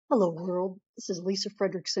Hello world, this is Lisa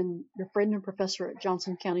Friedrichsen, your friend and professor at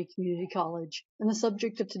Johnson County Community College, and the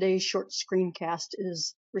subject of today's short screencast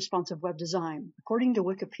is responsive web design. According to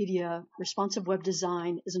Wikipedia, responsive web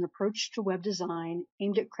design is an approach to web design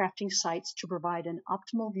aimed at crafting sites to provide an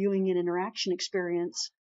optimal viewing and interaction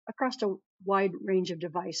experience across a wide range of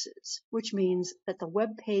devices, which means that the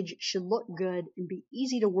web page should look good and be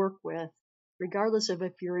easy to work with regardless of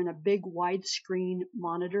if you're in a big widescreen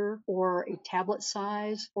monitor or a tablet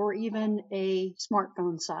size or even a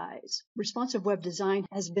smartphone size. Responsive web design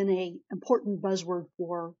has been an important buzzword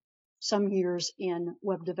for some years in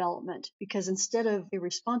web development because instead of a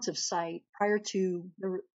responsive site, prior to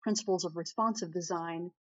the principles of responsive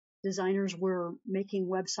design, designers were making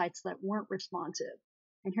websites that weren't responsive.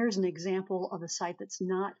 And here's an example of a site that's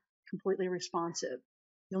not completely responsive.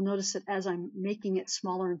 You'll notice that as I'm making it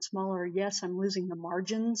smaller and smaller, yes, I'm losing the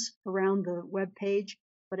margins around the web page,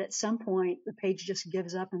 but at some point the page just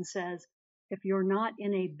gives up and says, if you're not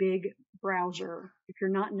in a big browser, if you're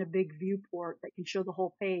not in a big viewport that can show the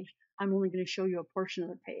whole page, I'm only going to show you a portion of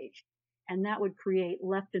the page. And that would create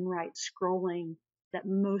left and right scrolling that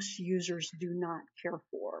most users do not care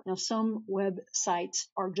for. Now, some websites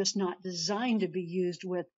are just not designed to be used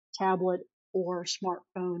with tablet or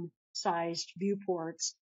smartphone sized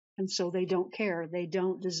viewports. And so they don't care. They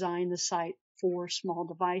don't design the site for small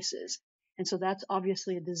devices. And so that's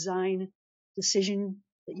obviously a design decision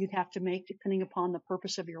that you'd have to make depending upon the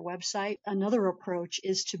purpose of your website. Another approach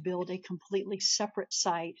is to build a completely separate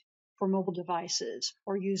site for mobile devices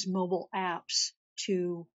or use mobile apps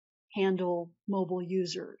to handle mobile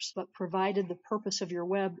users. But provided the purpose of your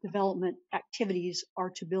web development activities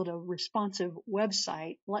are to build a responsive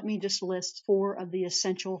website, let me just list 4 of the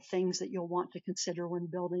essential things that you'll want to consider when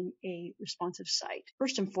building a responsive site.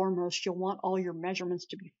 First and foremost, you'll want all your measurements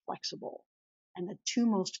to be flexible. And the 2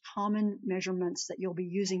 most common measurements that you'll be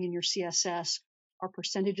using in your CSS are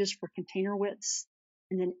percentages for container widths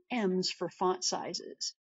and then M's for font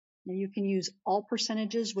sizes. Now you can use all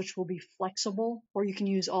percentages, which will be flexible, or you can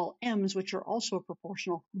use all M's, which are also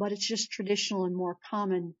proportional, but it's just traditional and more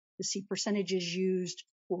common to see percentages used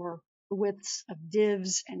for the widths of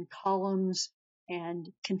divs and columns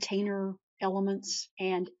and container elements,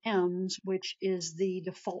 and M's, which is the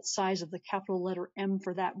default size of the capital letter M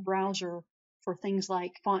for that browser for things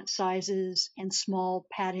like font sizes and small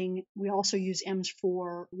padding. We also use M's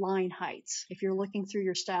for line heights. If you're looking through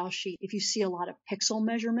your style sheet, if you see a lot of pixel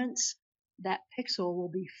measurements, that pixel will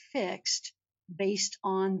be fixed based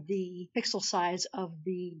on the pixel size of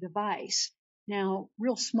the device. Now,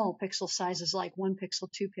 real small pixel sizes like 1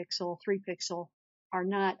 pixel, 2 pixel, 3 pixel are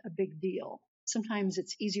not a big deal. Sometimes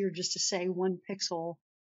it's easier just to say 1 pixel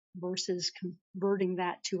versus converting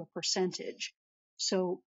that to a percentage.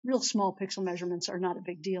 So real small pixel measurements are not a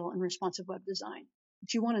big deal in responsive web design.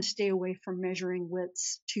 But you want to stay away from measuring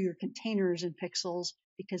widths to your containers in pixels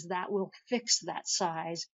because that will fix that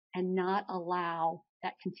size and not allow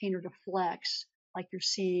that container to flex like you're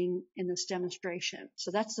seeing in this demonstration.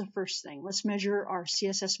 So that's the first thing. Let's measure our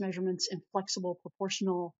CSS measurements in flexible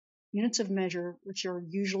proportional units of measure, which are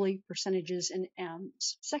usually percentages in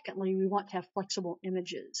M's. Secondly, we want to have flexible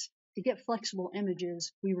images. To get flexible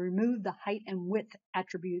images, we remove the height and width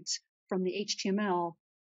attributes from the HTML,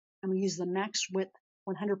 and we use the max width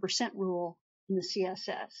 100% rule in the CSS.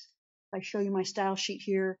 If I show you my style sheet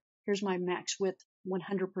here, here's my max width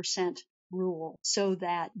 100% rule so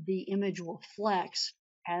that the image will flex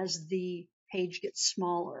as the page gets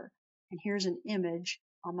smaller. And here's an image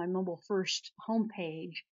on my mobile first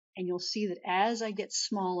homepage, and you'll see that as I get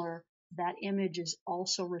smaller, that image is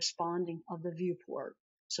also responding of the viewport.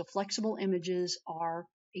 So flexible images are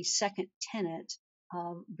a second tenet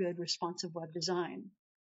of good responsive web design.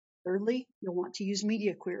 Thirdly, you'll want to use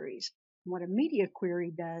media queries. What a media query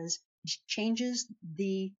does is changes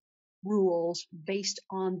the rules based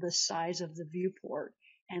on the size of the viewport.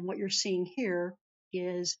 And what you're seeing here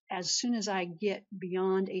is as soon as I get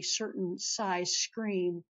beyond a certain size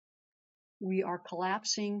screen, we are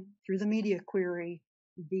collapsing through the media query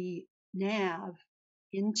the nav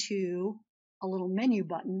into a little menu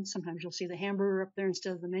button. Sometimes you'll see the hamburger up there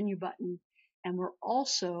instead of the menu button. And we're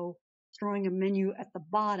also throwing a menu at the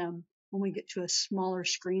bottom when we get to a smaller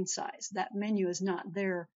screen size. That menu is not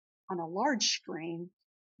there on a large screen,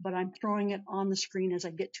 but I'm throwing it on the screen as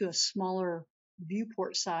I get to a smaller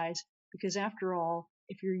viewport size, because after all,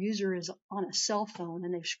 if your user is on a cell phone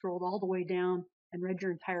and they've scrolled all the way down and read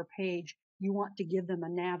your entire page, you want to give them a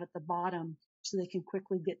nav at the bottom so they can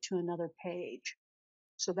quickly get to another page.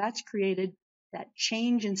 So that's created, that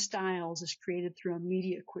change in styles is created through a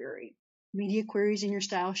media query. Media queries in your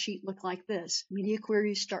style sheet look like this. Media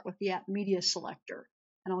queries start with the app media selector.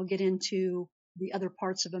 and I'll get into the other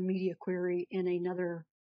parts of a media query in another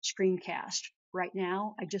screencast. Right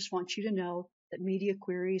now, I just want you to know that media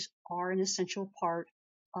queries are an essential part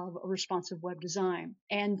of a responsive web design.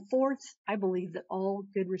 And fourth, I believe that all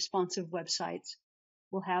good responsive websites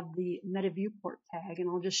will have the meta viewport tag, and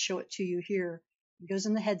I'll just show it to you here. It goes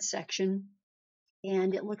in the head section,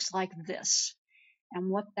 and it looks like this. And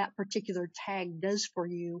what that particular tag does for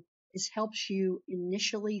you is helps you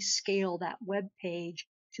initially scale that web page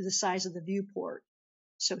to the size of the viewport.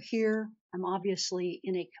 So here, I'm obviously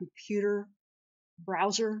in a computer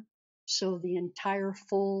browser, so the entire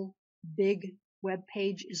full big web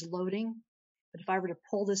page is loading. But if I were to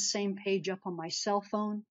pull this same page up on my cell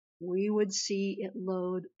phone, we would see it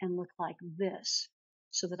load and look like this,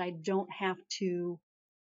 so that I don't have to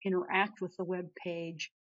interact with the web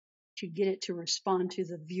page to get it to respond to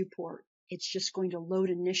the viewport. It's just going to load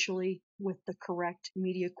initially with the correct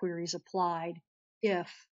media queries applied if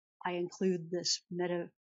I include this meta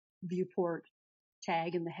viewport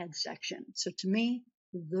tag in the head section. So to me,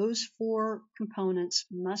 those four components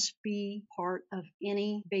must be part of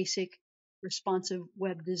any basic responsive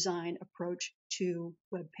web design approach to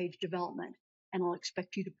web page development. And I'll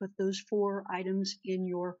expect you to put those four items in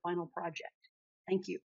your final project. Thank you.